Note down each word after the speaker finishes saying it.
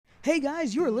Hey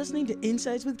guys, you are listening to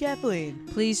Insights with Kathleen,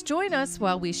 Please join us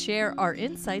while we share our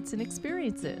insights and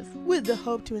experiences with the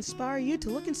hope to inspire you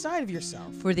to look inside of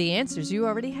yourself. for the answers you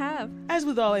already have. As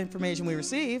with all information we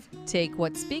receive, Take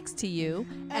what speaks to you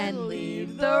and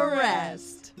leave the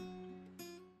rest.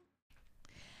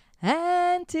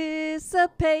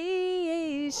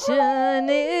 Anticipation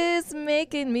is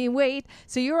making me wait.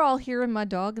 So you're all hearing my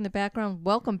dog in the background.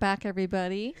 Welcome back,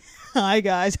 everybody. Hi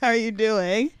guys, how are you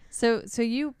doing? So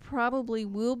you probably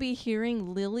will be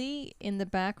hearing Lily in the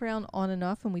background on and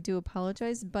off, and we do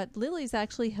apologize. But Lily's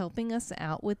actually helping us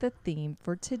out with the theme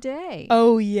for today.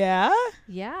 Oh yeah?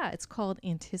 Yeah, it's called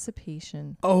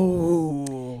anticipation.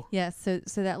 Oh. Yeah, so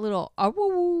that little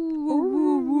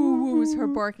is her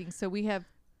barking. So we have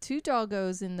two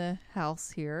doggos in the house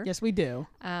here. Yes, we do.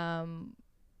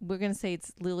 We're gonna say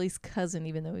it's Lily's cousin,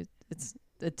 even though it's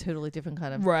a totally different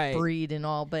kind of Right. breed and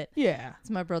all. But Yeah. it's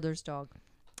my brother's dog,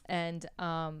 and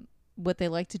what they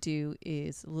like to do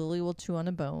is Lily will chew on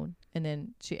a bone, and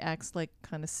then she acts like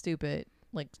kind of stupid,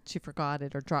 like she forgot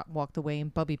it or walked away,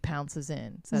 and Bubby pounces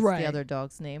in. So that's Right. the other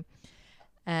dog's name,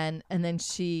 and then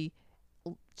she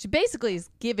basically is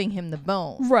giving him the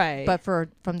bone. Right. But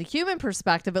from the human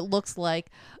perspective, it looks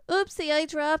like, oopsie, I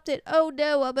dropped it. Oh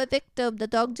no, I'm a victim. The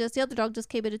other dog just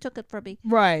came in and took it from me.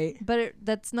 Right. But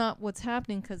that's not what's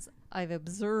happening, because I've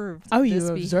observed Oh, this you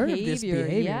observed this behavior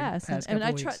Yes, past and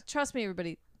couple weeks. trust me,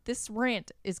 everybody. This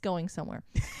rant is going somewhere.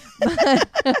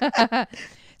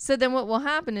 So then what will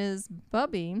happen is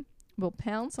Bubby will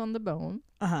pounce on the bone.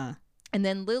 Uh-huh. And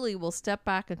then Lily will step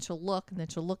back and she'll look, and then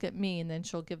she'll look at me, and then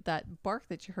she'll give that bark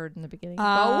that you heard in the beginning.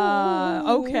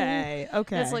 Okay.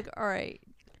 Okay. And it's like, all right,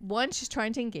 one, she's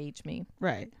trying to engage me.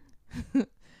 Right.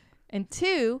 And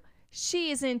two,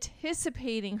 she is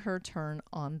anticipating her turn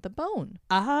on the bone.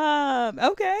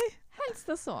 Okay. Hence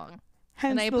the song.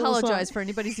 Hence And I the little apologize song. for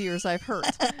anybody's ears I've hurt.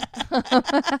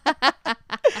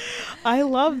 I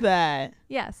love that.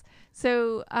 Yes.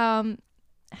 So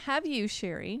have you,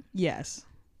 Sherry, Yes.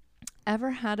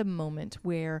 ever had a moment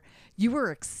where you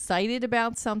were excited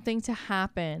about something to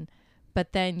happen,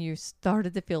 but then you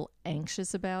started to feel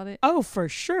anxious about it? Oh, for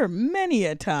sure. Many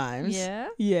a times. Yeah.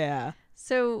 Yeah.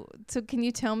 So can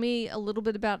you tell me a little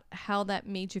bit about how that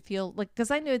made you feel? Like, because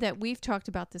I know that we've talked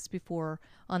about this before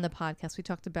on the podcast. We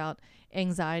talked about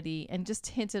anxiety and just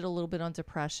hinted a little bit on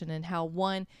depression, and how,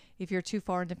 one, if you're too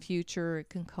far in the future, it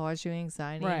can cause you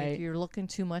anxiety. And Right. if you're looking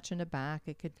too much in the back,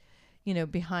 it could,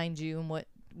 behind you, and what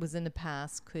was in the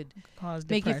past could Cause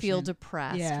make you feel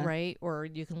depression. depressed, Yeah. right? Or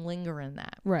you can linger in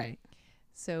that. Right.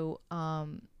 So why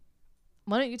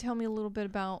don't you tell me a little bit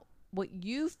about what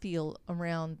you feel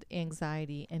around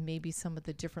anxiety, and maybe some of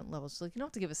the different levels? Like, you don't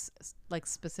have to give us like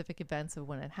specific events of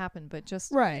when it happened, but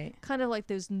just Right. kind of like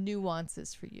those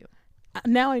nuances for you.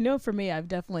 Now I know for me, I've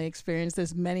definitely experienced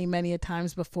this many, many a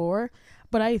times before,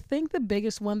 but I think the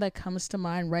biggest one that comes to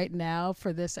mind right now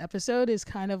for this episode is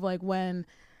kind of like when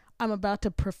I'm about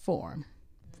to perform,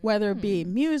 whether it be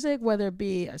music, whether it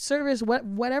be a service,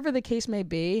 whatever the case may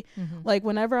be. Like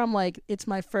whenever I'm like, it's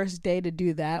my first day to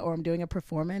do that, or I'm doing a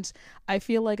performance, I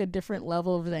feel like a different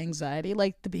level of anxiety.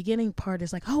 Like the beginning part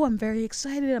is like, oh, I'm very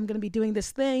excited, I'm going to be doing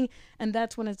this thing. And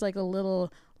that's when it's like a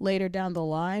little later down the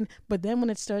line. But then when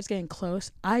it starts getting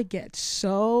close, I get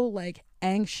so like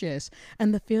anxious,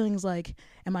 and the feelings like,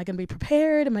 am I going to be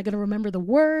prepared? Am I going to remember the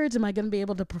words? Am I going to be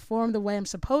able to perform the way I'm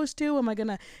supposed to? Am I going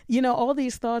to, all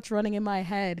these thoughts running in my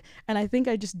head. And I think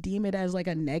I just deem it as like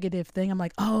a negative thing. I'm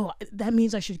like, oh, that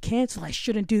means I should cancel. I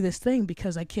shouldn't do this thing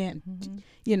because I can't,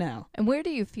 And where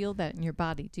do you feel that in your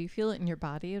body? Do you feel it in your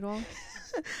body at all?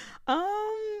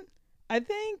 I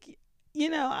think,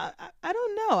 I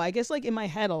don't know. I guess like in my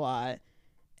head a lot.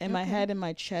 In my head, in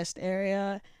my chest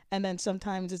area. And then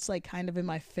sometimes it's like kind of in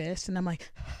my fist, and I'm like,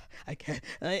 I can't.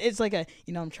 It's like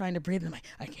I'm trying to breathe, and I'm like,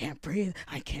 I can't breathe.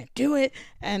 I can't do it.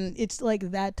 And it's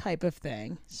like that type of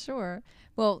thing. Sure.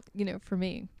 Well, for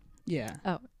me, Yeah.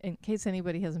 oh, in case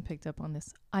anybody hasn't picked up on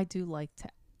this, I do like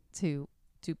to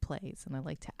do plays, and I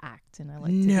like to act, and I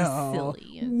like to be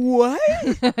silly. And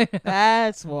What?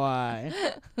 That's why.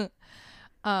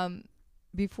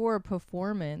 Before a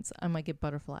performance, I might get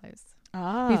butterflies.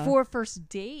 Ah. Before a first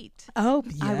date, Oh,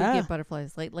 yeah. I would get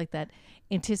butterflies, like that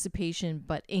anticipation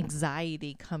but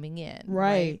anxiety coming in.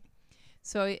 Right.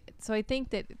 So I think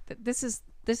that this is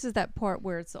that part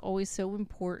where it's always so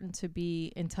important to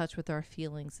be in touch with our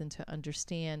feelings, and to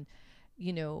understand,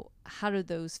 how do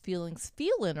those feelings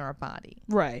feel in our body.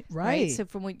 Right. So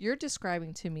from what you're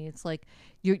describing to me, it's like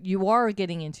you are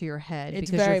getting into your head. It's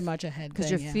because very you're much a head because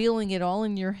thing. you're feeling it all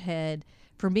in your head.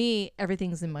 For me,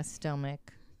 everything's in my stomach.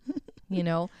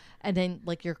 And then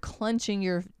like you're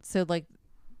clenching so like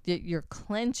you're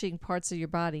clenching parts of your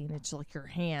body, and it's like your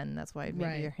hand. That's why maybe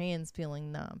Right. your hand's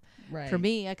feeling numb. Right. For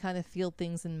me, I kind of feel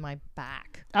things in my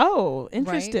back. Oh,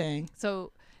 interesting.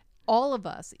 So all of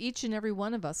us, each and every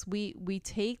one of us, we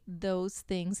take those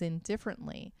things in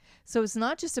differently. So it's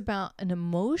not just about an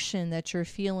emotion that you're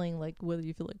feeling, like whether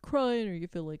you feel like crying or you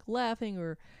feel like laughing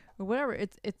or whatever.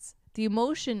 It's the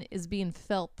emotion is being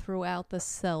felt throughout the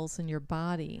cells in your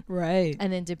body. Right.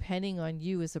 And then depending on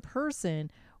you as a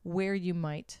person, where you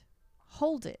might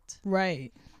hold it.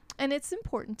 Right. And it's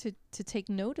important to take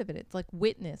note of it. It's like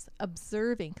witness,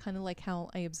 observing, kind of like how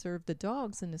I observe the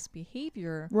dogs in this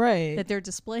behavior Right. that they're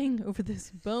displaying over this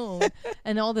bone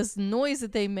and all this noise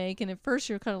that they make. And at first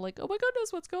you're kind of like, oh my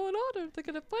goodness, what's going on? Are they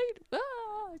going to fight?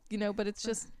 Ah! But it's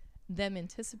just them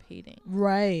anticipating.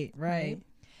 Right. Right.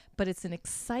 But it's an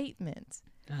excitement.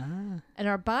 Ah. And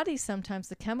our body, sometimes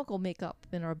the chemical makeup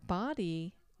in our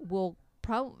body will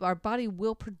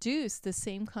produce the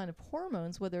same kind of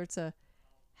hormones, whether it's a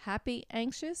happy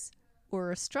anxious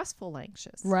or a stressful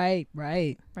anxious. Right.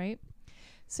 Right. Right?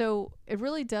 So it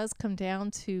really does come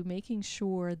down to making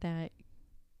sure that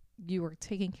you are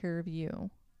taking care of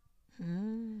you.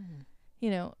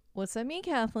 What's that mean,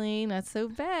 Kathleen? That's so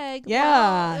vague.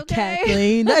 Yeah, Well, okay.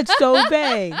 Kathleen, that's so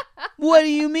vague. What do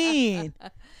you mean?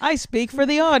 I speak for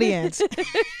the audience.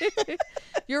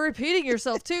 You're repeating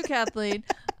yourself too, Kathleen.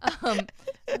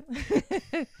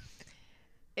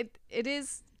 It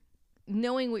is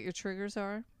knowing what your triggers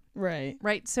are. Right.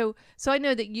 Right. So I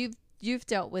know that you've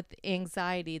dealt with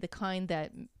anxiety, the kind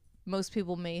that most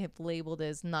people may have labeled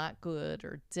as not good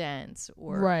or dense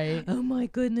or, Right. oh my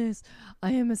goodness,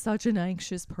 I am such an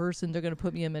anxious person. They're going to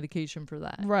put me on medication for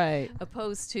that. Right.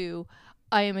 Opposed to,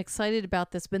 I am excited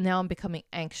about this, but now I'm becoming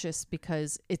anxious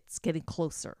because it's getting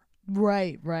closer.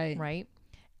 Right. Right. Right.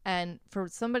 And for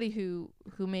somebody who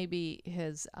maybe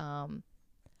has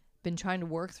been trying to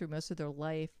work through most of their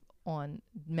life on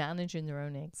managing their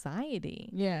own anxiety,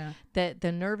 Yeah. that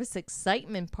the nervous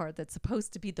excitement part that's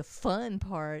supposed to be the fun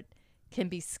part can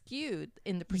be skewed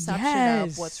in the perception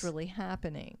Yes. of what's really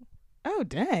happening. Oh,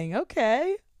 dang.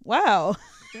 Okay. Wow.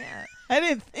 Yeah. I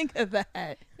didn't think of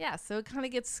that. Yeah, so it kind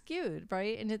of gets skewed,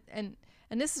 right? And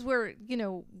this is where,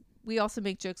 we also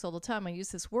make jokes all the time. I use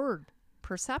this word,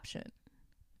 perception,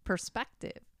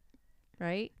 perspective,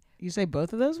 right? You say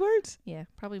both of those words? Yeah,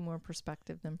 probably more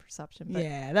perspective than perception. But,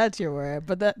 Yeah, that's your word,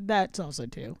 but that's also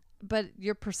too. But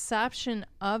your perception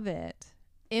of it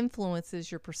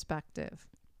influences your perspective.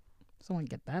 Someone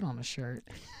get that on a shirt.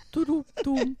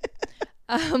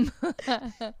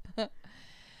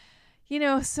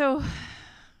 So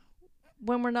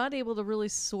when we're not able to really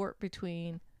sort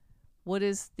between what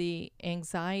is the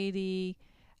anxiety,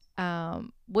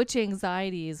 which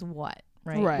anxiety is what,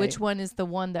 right? Which one is the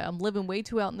one that I'm living way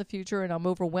too out in the future and I'm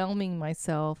overwhelming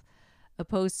myself,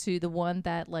 opposed to the one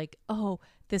that like, oh,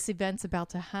 this event's about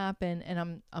to happen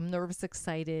and I'm nervous,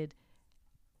 excited,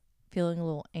 feeling a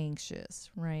little anxious,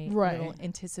 right? Right. A little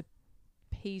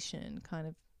anticipation kind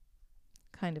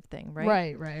of thing, right?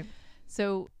 Right, right.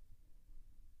 So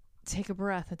take a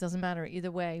breath. It doesn't matter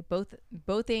either way. Both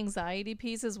the anxiety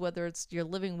pieces, whether it's you're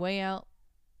living way out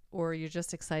or you're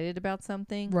just excited about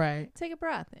something, Right. take a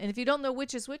breath. And if you don't know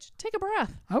which is which, take a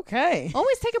breath. Okay.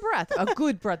 Always take a breath. A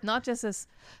good breath, not just this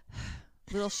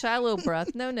little shallow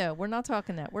breath. No, we're not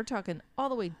talking that. We're talking all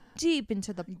the way deep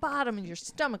into the bottom of your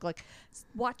stomach. Like,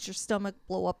 watch your stomach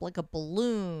blow up like a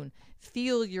balloon.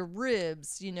 Feel your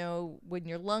ribs, when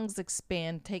your lungs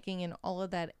expand, taking in all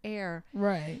of that air.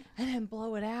 Right. And then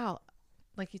blow it out.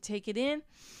 Like you take it in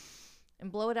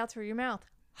and blow it out through your mouth.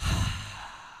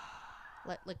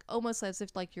 like almost as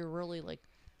if like you're really like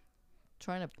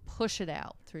trying to push it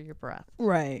out through your breath.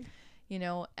 Right.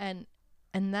 And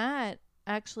that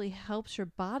actually helps your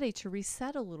body to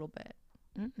reset a little bit.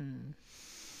 Mm-mm.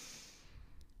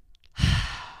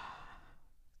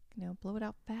 Blow it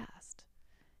out fast,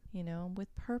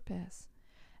 with purpose.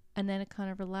 And then it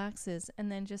kind of relaxes.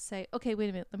 And then just say, okay, wait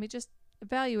a minute. Let me just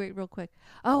evaluate real quick.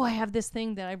 Oh, I have this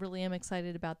thing that I really am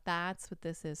excited about. That's what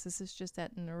this is. This is just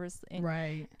that nervous and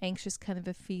Right. anxious kind of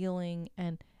a feeling.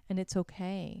 And it's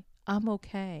okay. I'm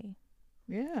okay.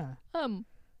 Yeah. I'm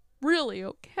really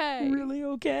okay. Really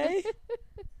okay?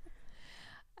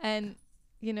 And,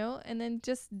 and then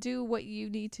just do what you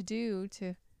need to do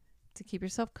to keep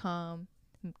yourself calm,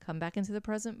 come back into the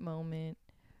present moment.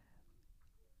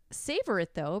 Savor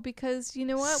it, though, because you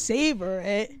know what? Savor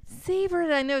it. Savor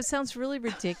it. I know it sounds really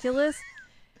ridiculous.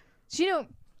 All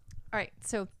right.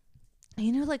 So,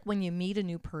 like when you meet a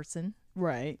new person,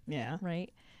 Right. Yeah.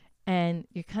 right? And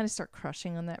you kind of start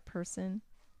crushing on that person.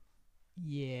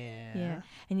 Yeah. Yeah.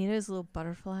 And those little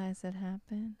butterflies that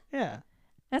happen. Yeah.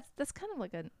 That's kind of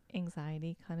like an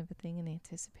anxiety kind of a thing, an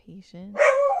anticipation.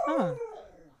 Huh.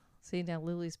 See, now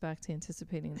Lily's back to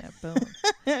anticipating that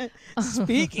bone.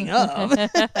 Speaking of.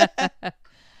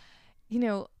 You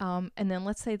know, and then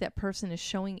let's say that person is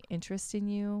showing interest in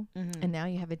you, and now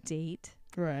you have a date,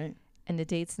 Right. and the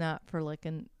date's not for like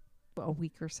a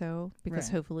week or so, because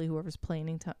Right. hopefully whoever's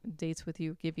planning dates with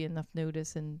you give you enough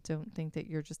notice and don't think that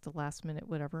you're just the last minute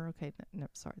whatever. Okay, no,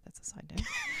 sorry, that's a side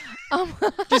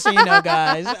note. Just so you know,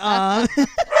 guys.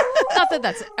 Not that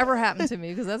that's ever happened to me,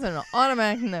 because that's an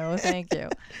automatic no, thank you.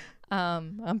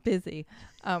 I'm busy.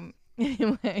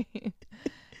 Anyway.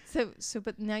 So,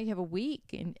 but now you have a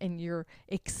week and you're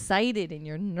excited and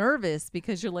you're nervous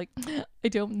because you're like, I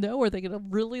don't know. Are they going to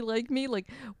really like me? Like,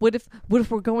 what if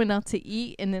we're going out to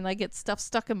eat and then I get stuff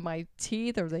stuck in my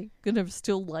teeth? Are they going to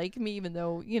still like me even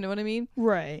though, you know what I mean?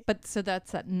 Right. But so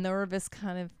that's that nervous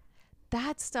kind of,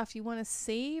 that stuff you want to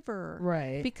savor.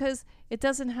 Right. Because it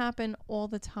doesn't happen all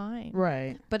the time.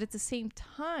 Right. But at the same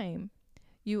time,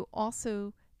 you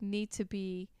also need to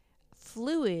be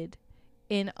fluid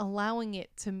in allowing it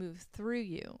to move through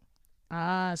you.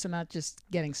 So not just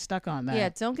getting stuck on that. Yeah,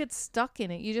 don't get stuck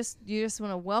in it. You just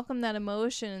want to welcome that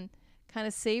emotion, kind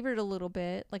of savor it a little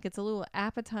bit, like it's a little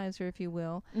appetizer, if you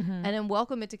will, and then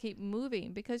welcome it to keep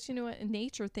moving. Because you know what, in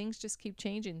nature, things just keep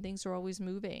changing. Things are always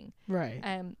moving. Right.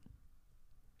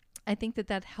 I think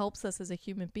that helps us as a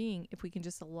human being if we can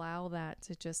just allow that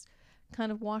to just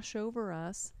kind of wash over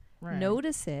us, Right.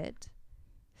 notice it,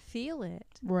 feel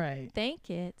it, Right. thank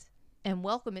it, and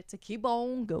welcome it to keep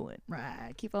on going.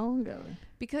 Right. Keep on going.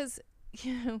 Because,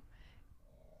 you know,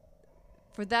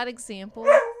 for that example,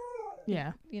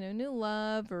 Yeah. you know, new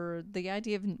love or the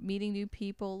idea of meeting new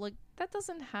people, like that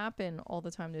doesn't happen all the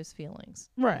time, those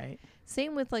feelings. Right.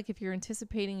 Same with like if you're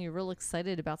anticipating, you're real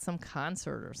excited about some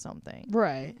concert or something,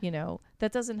 Right. you know,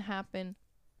 that doesn't happen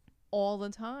all the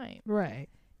time, Right.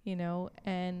 you know,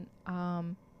 and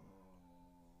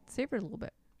savor it a little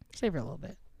bit. Savor a little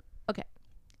bit. Okay.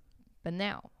 But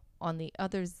now, on the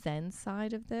other Zen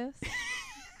side of this,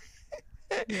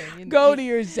 Go to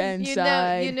your Zen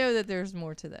side. You know that there's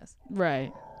more to this.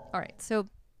 Right. All right. So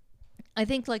I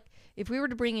think like if we were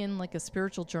to bring in like a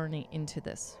spiritual journey into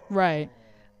this, Right.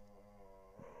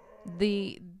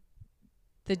 the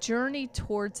journey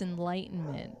towards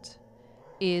enlightenment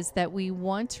is that we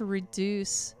want to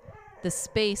reduce the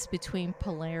space between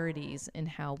polarities in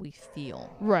how we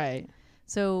feel. Right.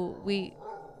 So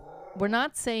we're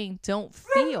not saying don't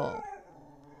feel.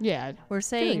 Yeah. We're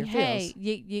saying, your hey,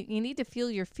 feels. you need to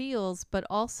feel your feels, but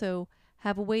also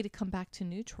have a way to come back to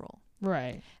neutral.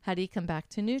 Right. How do you come back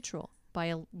to neutral?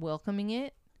 By welcoming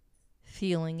it,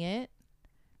 feeling it,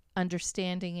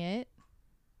 understanding it,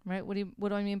 right? What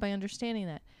do I mean by understanding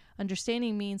that?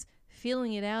 Understanding means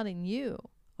feeling it out in you.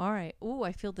 All right. Ooh,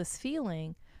 I feel this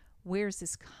feeling. Where's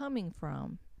this coming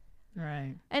from?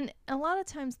 Right. And a lot of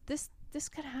times this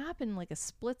could happen like a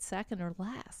split second or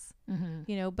less,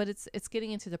 you know, but it's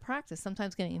getting into the practice.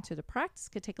 Sometimes getting into the practice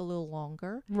could take a little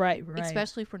longer. Right. Right.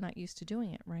 Especially if we're not used to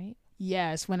doing it, right?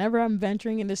 Yes. Whenever I'm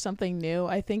venturing into something new,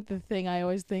 I think the thing I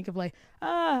always think of like,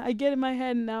 I get in my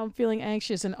head and now I'm feeling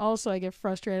anxious. And also I get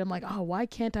frustrated. I'm like, oh, why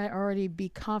can't I already be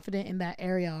confident in that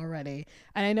area already?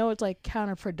 And I know it's like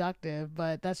counterproductive,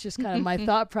 but that's just kind of my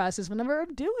thought process whenever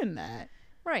I'm doing that.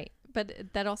 Right.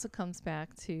 But that also comes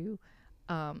back to,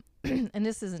 and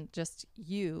this isn't just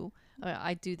you,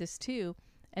 I do this too.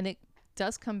 And it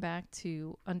does come back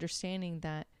to understanding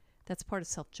that that's part of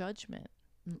self-judgment.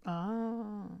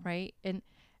 Oh. Right.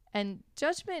 And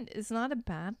judgment is not a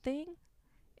bad thing.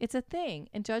 It's a thing.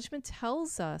 And judgment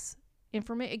tells us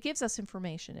information. It gives us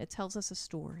information. It tells us a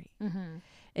story.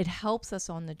 It helps us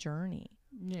on the journey.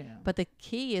 Yeah. But the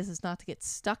key is not to get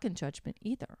stuck in judgment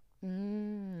either.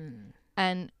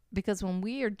 And because when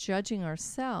we are judging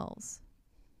ourselves,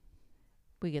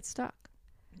 we get stuck.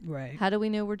 Right. How do we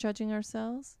know we're judging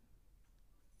ourselves?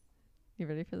 You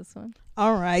ready for this one?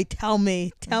 All right. Tell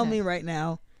me Okay. right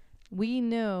now. We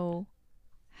know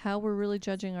how we're really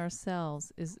judging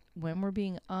ourselves is when we're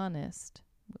being honest.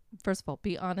 First of all,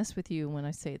 be honest with you when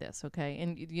I say this, okay?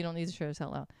 And you don't need to share this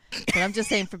out loud. But I'm just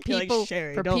saying for You're like, people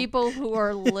 "Sherry, for don't." people who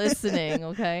are listening,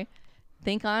 okay?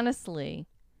 Think honestly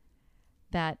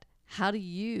that how do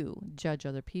you judge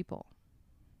other people?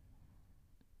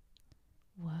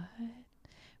 What?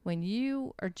 When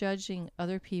you are judging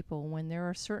other people, when there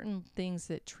are certain things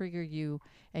that trigger you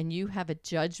and you have a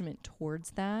judgment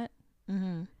towards that,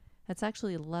 that's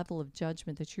actually a level of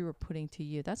judgment that you are putting to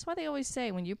you. That's why they always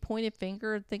say when you point a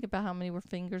finger, think about how many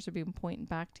fingers are being pointing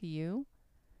back to you.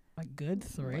 A good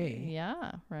 3.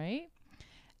 Yeah, right?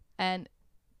 And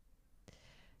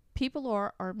people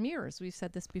are mirrors. We've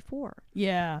said this before.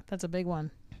 Yeah, that's a big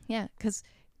one. Yeah, because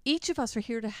each of us are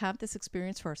here to have this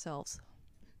experience for ourselves.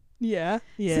 Yeah.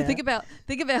 Yeah. So think about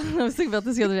I was thinking about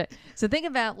this the other day. So think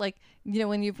about, like,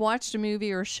 when you've watched a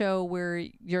movie or a show where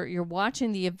you're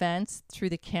watching the events through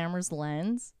the camera's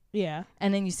lens, Yeah.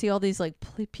 and then you see all these like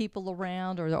people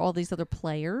around, or all these other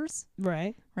players,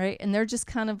 Right. right? And they're just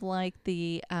kind of like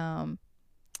the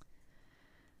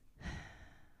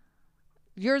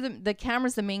you're the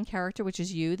camera's the main character, which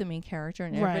is you, the main character,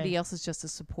 and everybody Right. else is just the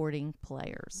supporting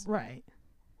players. Right.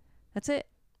 That's it.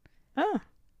 Oh,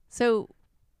 So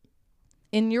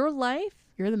in your life,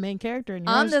 you're the main character in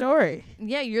your I'm own the- story.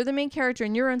 yeah, you're the main character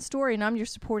in your own story, and I'm your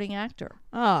supporting actor.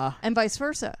 Ah. And vice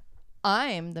versa. I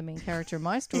am the main character in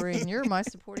my story, and you're my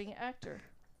supporting actor.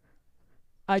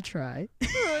 I try. All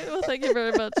right. Well, thank you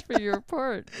very much for your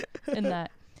part in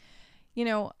that.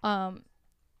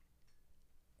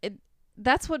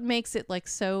 That's what makes it like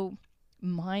so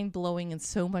mind-blowing and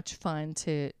so much fun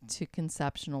to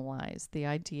conceptualize the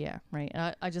idea, right?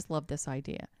 And I just love this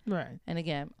idea. Right. And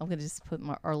again, I'm going to just put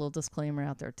our little disclaimer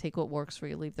out there. Take what works for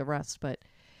you, leave the rest. But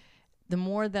the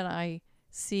more that I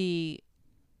see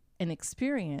an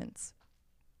experience,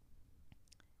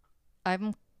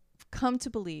 I've come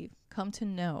to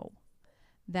know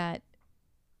that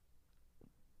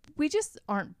we just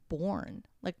aren't born.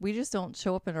 Like, we just don't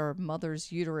show up in our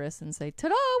mother's uterus and say,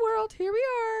 ta-da, world, here we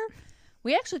are.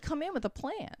 We actually come in with a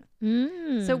plan.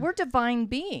 Mm. So we're divine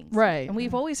beings. Right. And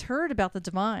we've always heard about the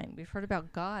divine. We've heard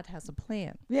about God has a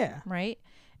plan, Yeah. right?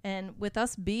 And with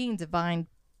us being divine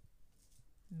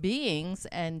beings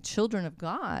and children of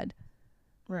God,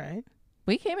 Right.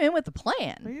 we came in with a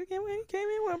plan. Well, you came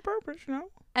in with a purpose,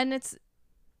 And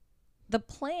the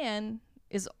plan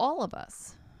is all of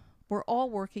us. We're all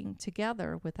working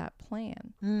together with that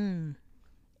plan. Mm.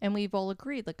 And we've all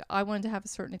agreed, like, I wanted to have a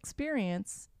certain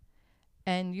experience,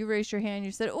 and you raised your hand,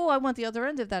 you said, oh, I want the other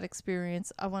end of that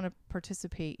experience. I want to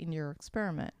participate in your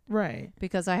experiment. Right.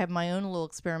 Because I have my own little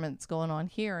experiments going on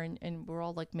here, and we're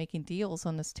all like making deals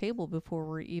on this table before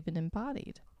we're even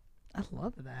embodied. I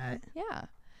love that. Yeah.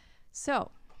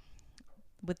 So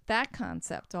with that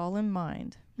concept all in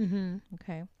mind, Mm-hmm.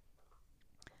 okay,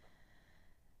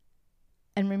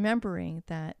 and remembering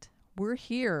that we're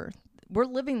here, we're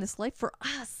living this life for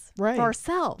us, Right. for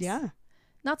ourselves. Yeah.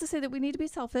 Not to say that we need to be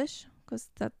selfish, because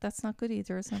that's not good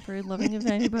either. It's not very loving of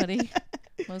anybody,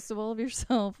 most of all of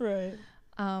yourself. Right.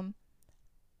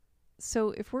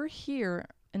 So if we're here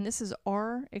and this is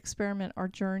our experiment, our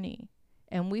journey,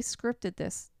 and we scripted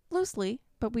this loosely,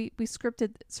 but we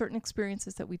scripted certain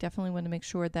experiences that we definitely want to make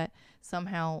sure that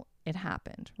somehow it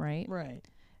happened, right? Right.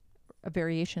 A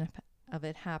variation of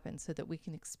it happened so that we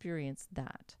can experience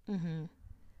that. Mm-hmm.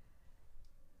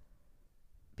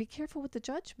 Be careful with the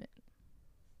judgment,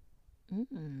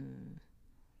 Mm.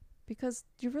 because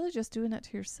you're really just doing that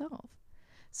to yourself.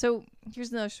 So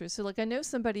here's another story. So, like, I know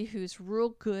somebody who's real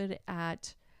good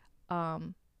at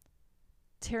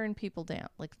tearing people down.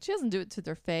 Like, she doesn't do it to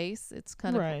their face. It's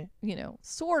kind Right. of,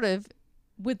 sort of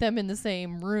with them in the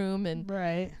same room, and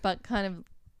Right. but kind of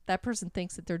that person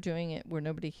thinks that they're doing it where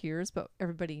nobody hears, but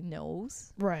everybody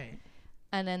knows. Right.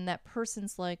 And then that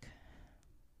person's like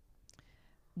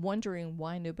wondering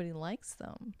why nobody likes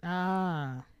them,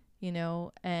 Ah.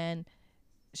 and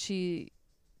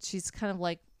she's kind of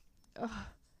like, ugh,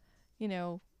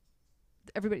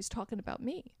 everybody's talking about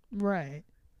me. Right.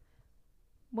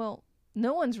 Well,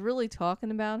 no one's really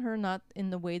talking about her, not in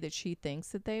the way that she thinks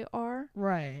that they are.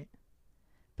 Right.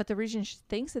 But the reason she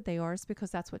thinks that they are is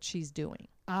because that's what she's doing.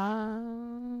 Ah.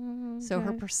 So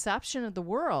her okay. perception of the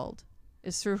world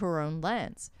is through her own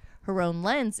lens. Her own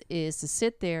lens is to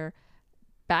sit there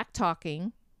back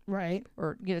talking, Right.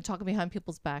 or, talking behind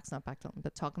people's backs, not back talking,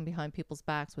 but talking behind people's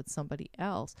backs with somebody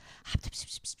else.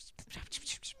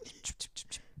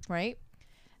 Right?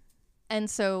 And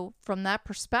so from that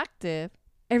perspective,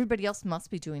 everybody else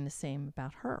must be doing the same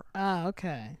about her. Ah.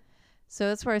 Okay. So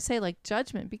that's where I say, like,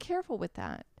 judgment, be careful with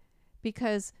that,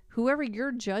 because whoever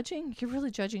you're judging, you're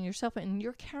really judging yourself, and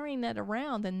you're carrying that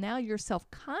around, and now you're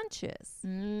self-conscious.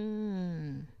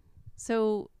 Mm.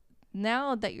 So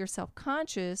now that you're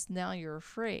self-conscious, now you're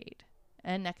afraid,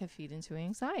 and that can feed into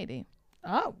anxiety.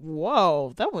 Oh,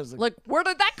 whoa. That was Like, where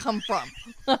did that come from?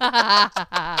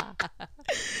 that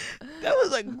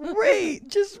was a great,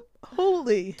 just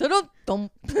holy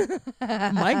Dum-dum.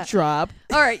 mic drop.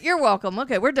 All right, you're welcome.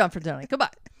 Okay, we're done for tonight.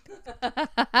 Goodbye.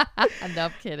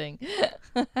 I'm kidding.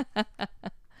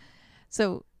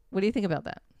 So, what do you think about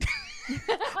that?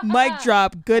 Mic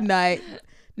drop. Good night.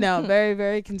 No, very,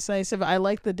 very concise. I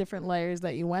like the different layers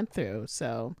that you went through.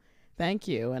 So thank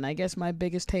you. And I guess my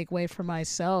biggest takeaway for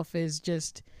myself is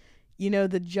just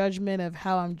the judgment of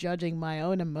how I'm judging my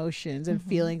own emotions and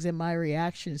feelings and my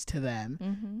reactions to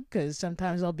them. Because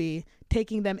sometimes I'll be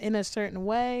taking them in a certain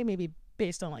way, maybe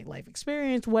based on like life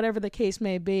experience, whatever the case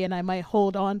may be. And I might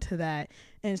hold on to that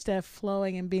instead of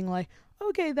flowing and being like,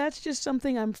 okay, that's just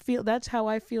something that's how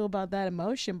I feel about that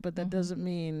emotion. But that doesn't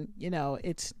mean,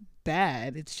 it's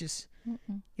bad. It's just,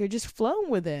 you're just flowing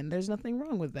with it. There's nothing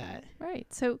wrong with that. Right.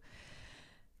 So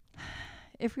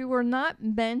if we were not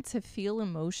meant to feel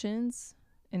emotions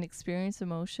and experience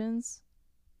emotions,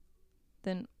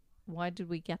 then why did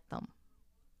we get them?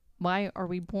 Why are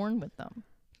we born with them?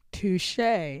 Touche.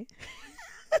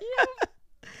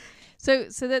 So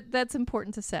that's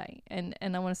important to say, and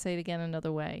I want to say it again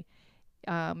another way,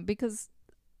 because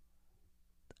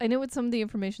I know with some of the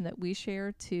information that we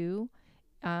share too,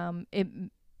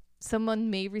 someone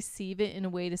may receive it in a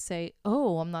way to say,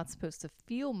 oh, I'm not supposed to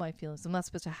feel my feelings. I'm not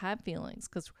supposed to have feelings,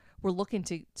 because we're looking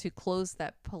to close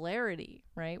that polarity,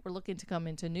 right? We're looking to come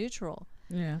into neutral.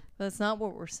 Yeah. But that's not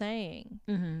what we're saying,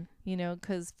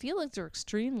 because feelings are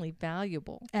extremely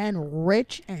valuable. And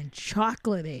rich and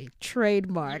chocolatey.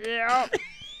 Trademark. Yeah.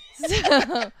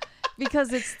 So,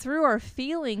 because it's through our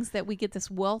feelings that we get this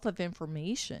wealth of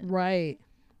information. Right.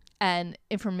 And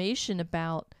information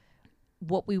about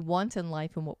what we want in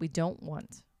life and what we don't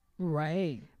want.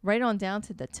 Right. Right on down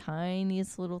to the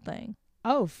tiniest little thing.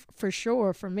 Oh, for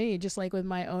sure. For me, just like with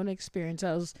my own experience,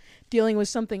 I was dealing with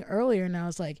something earlier and I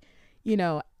was like,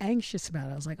 anxious about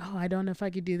it. I was like, oh, I don't know if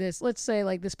I could do this. Let's say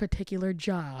like this particular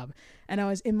job. And I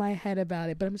was in my head about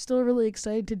it, but I'm still really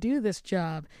excited to do this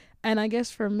job. And I guess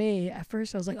for me, at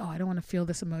first I was like, oh, I don't want to feel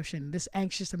this emotion. This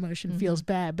anxious emotion feels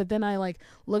bad. But then I like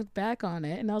looked back on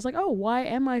it and I was like, oh, why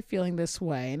am I feeling this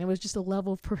way? And it was just a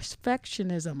level of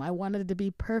perfectionism. I wanted to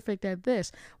be perfect at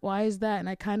this. Why is that? And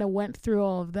I kind of went through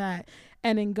all of that.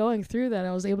 And in going through that,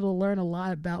 I was able to learn a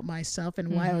lot about myself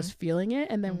and why I was feeling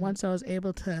it. And then once I was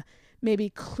able to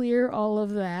maybe clear all of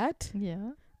that,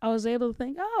 I was able to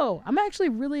think, oh, I'm actually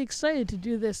really excited to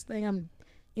do this thing I'm,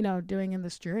 doing in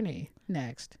this journey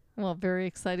next. Well, very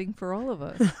exciting for all of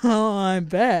us. Oh, I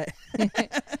bet.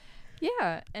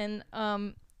 Yeah. And,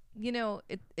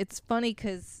 it's funny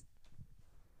because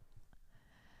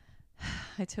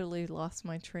I totally lost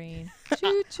my train.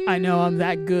 Choo, choo. I know I'm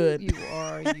that good. You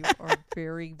are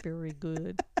very, very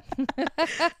good.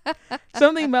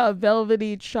 Something about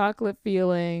velvety chocolate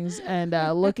feelings and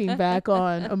looking back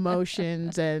on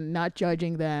emotions and not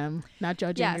judging them, not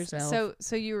judging yourself.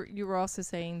 So you were also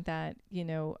saying that,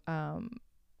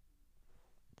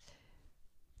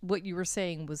 what you were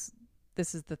saying was,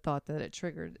 this is the thought that it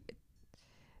triggered.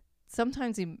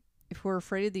 Sometimes if we're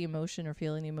afraid of the emotion or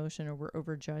feeling the emotion, or we're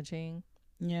over judging,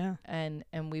 and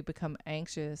we become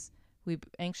anxious,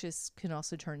 anxious can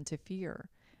also turn into fear,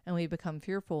 and we become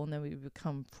fearful, and then we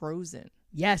become frozen.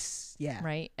 Yes. Yeah.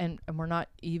 Right. And we're not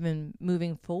even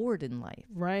moving forward in life.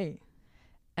 Right.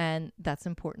 And that's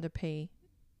important to pay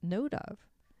note of.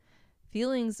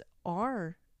 Feelings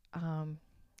are,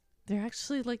 they're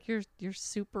actually like your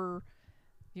super,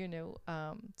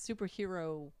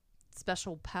 superhero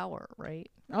special power, right?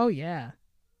 Oh yeah.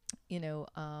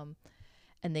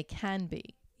 And they can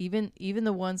be even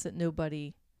the ones that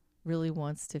nobody really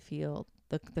wants to feel,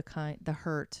 the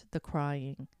hurt, the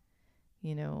crying,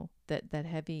 that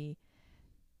heavy.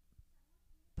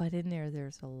 But in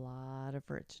there's a lot of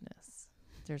richness.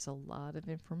 There's a lot of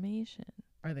information.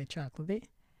 Are they chocolatey?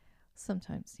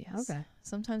 Sometimes, yes. Okay.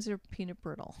 Sometimes they're peanut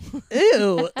brittle.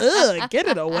 Ew, ugh, get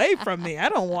it away from me. I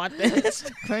don't want this.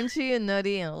 Crunchy and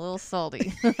nutty and a little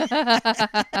salty.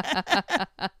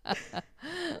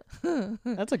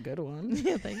 That's a good one.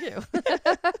 Yeah, thank you.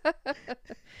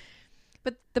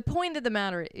 But the point of the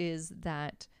matter is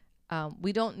that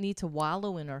we don't need to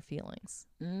wallow in our feelings.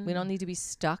 We don't need to be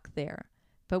stuck there.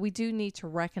 But we do need to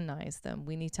recognize them.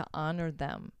 We need to honor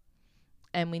them.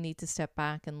 And we need to step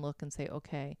back and look and say,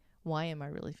 okay, why am I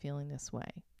really feeling this way?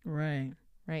 Right.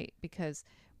 Right? Because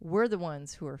we're the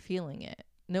ones who are feeling it.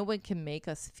 No one can make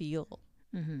us feel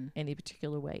any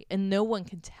particular way. And no one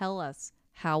can tell us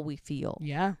how we feel.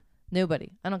 Yeah.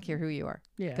 Nobody. I don't care who you are.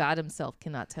 Yeah. God himself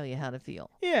cannot tell you how to feel.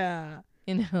 Yeah.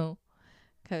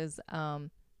 Because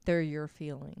they're your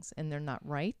feelings, and they're not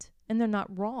right and they're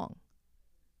not wrong.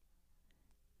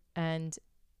 And,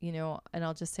 and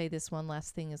I'll just say this one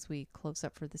last thing as we close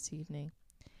up for this evening.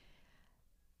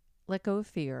 Let go of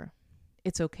fear.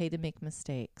 It's okay to make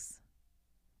mistakes,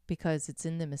 because it's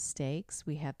in the mistakes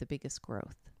we have the biggest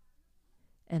growth,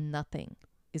 and nothing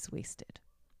is wasted.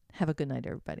 Have a good night,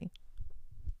 everybody.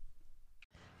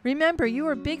 Remember, you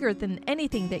are bigger than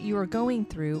anything that you are going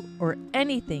through or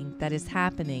anything that is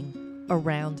happening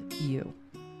around you.